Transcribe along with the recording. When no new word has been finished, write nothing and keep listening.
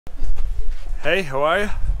Hey, how are you?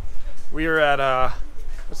 We are at,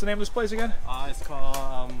 what's the name of this place again? It's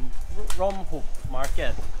called Romhoop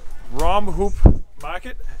Market. Romhoop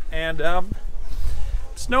Market, and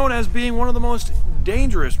it's known as being one of the most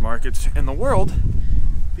dangerous markets in the world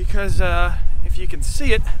because if you can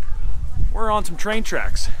see it, we're on some train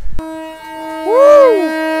tracks. Woo!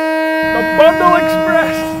 The Bundle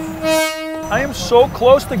Express! I am so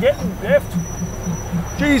close to getting biffed.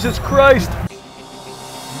 Jesus Christ!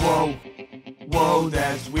 Whoa, whoa,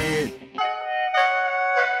 that's weird.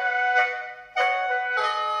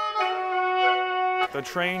 The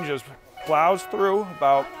train just plows through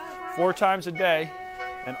about 4 times a day,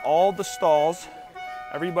 and all the stalls,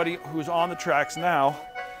 everybody who's on the tracks now,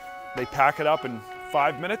 they pack it up in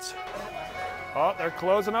 5 minutes. Oh, they're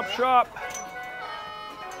closing up shop.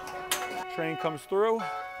 Train comes through.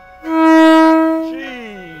 Jeez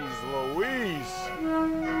Louise.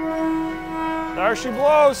 There she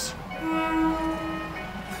blows.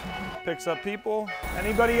 Picks up people.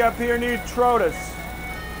 Anybody up here need trotas?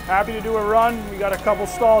 Happy to do a run. We got a couple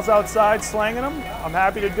stalls outside slanging them. I'm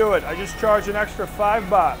happy to do it. I just charge an extra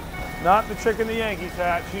 $5. Not the chick in the Yankees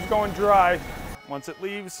hat. She's going dry. Once it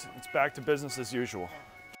leaves, it's back to business as usual.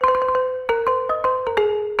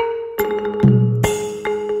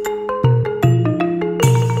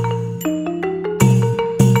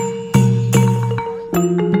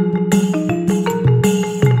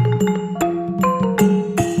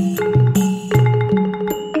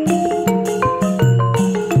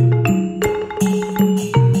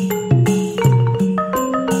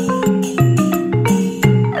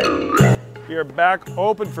 We are back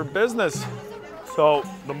open for business. So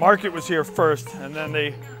the market was here first, and then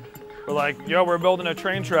they were like, yo, we're building a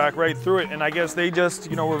train track right through it. And I guess they just,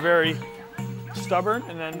 you know, were very stubborn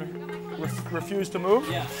and then refused to move.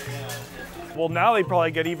 Yeah. Well, now they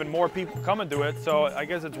probably get even more people coming to it. So I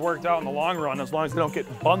guess it's worked out in the long run as long as they don't get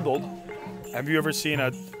bundled. Have you ever seen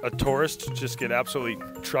a tourist just get absolutely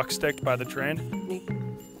truck sticked by the train?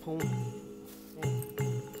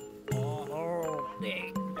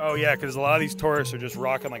 Oh yeah, because a lot of these tourists are just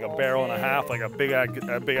rocking like a barrel and a half, like a big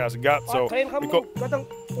ass gut. So we go,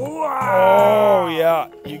 oh yeah,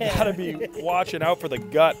 you gotta be watching out for the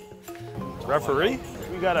gut. Referee?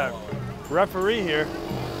 We got a referee here.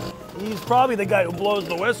 He's probably the guy who blows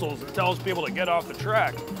the whistles and tells people to get off the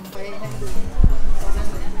track.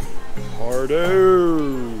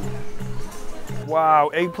 Hardo. Wow,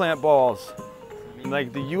 eggplant balls.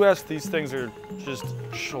 Like the US, these things are just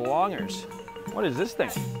schlongers. What is this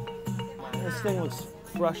thing? This thing was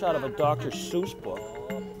fresh out of a Dr. Seuss book.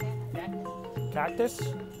 Cactus?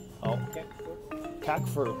 Oh. Cac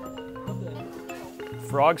fruit.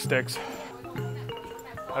 Frog sticks.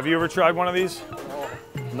 Have you ever tried one of these?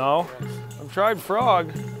 No? I've tried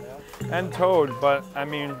frog and toad, but I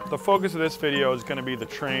mean, the focus of this video is gonna be the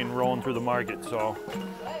train rolling through the market, so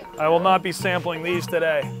I will not be sampling these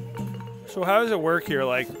today. So how does it work here?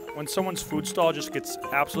 Like, when someone's food stall just gets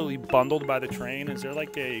absolutely bundled by the train, is there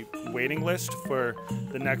like a waiting list for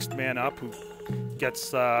the next man up who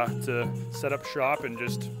gets to set up shop and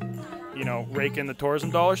just, you know, rake in the tourism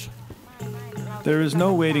dollars? There is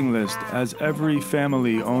no waiting list, as every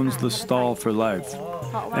family owns the stall for life.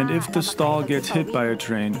 And if the stall gets hit by a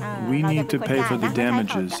train, we need to pay for the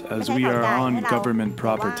damages, as we are on government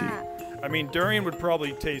property. I mean, durian would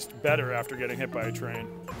probably taste better after getting hit by a train.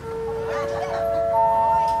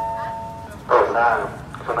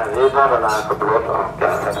 ขณะนี้ถ้าเวลาขับรถออกจ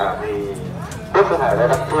ากสถานีผู้สถานและ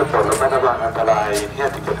นักเที่ยวโปรดระมัดระวังอันตรายที่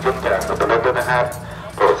จะเกิดขึ้นจากขับรถด้วยนะครับ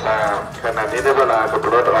โปรดทราบขณะนี้ได้เวลาขับ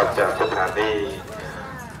รถออกจากสถานี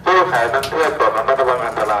ผู้ขายนักเที่ยวโปรดระมัดระวัง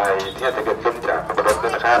อันตรายที่จะเกิดขึ้นจากขับรถด้ว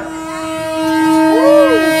ยนะครับ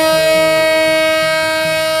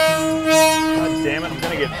God damn it, I'm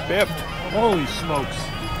gonna get biffed. Holy smokes.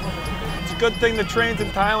 It's a good thing the trains in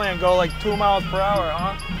Thailand go like 2 miles per hour,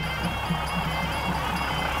 huh?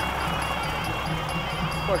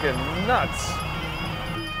 Fucking nuts.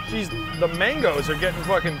 Jeez, the mangoes are getting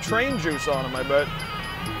fucking train juice on them, I bet.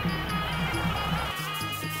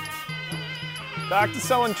 Back to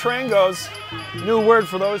selling trangos. New word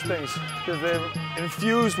for those things, because they're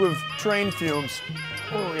infused with train fumes.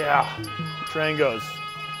 Oh yeah, trangos.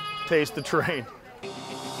 Taste the train.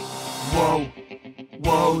 Whoa,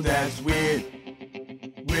 whoa, that's weird.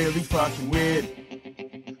 Really fucking weird.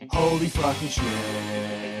 Holy fucking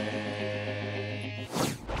shit.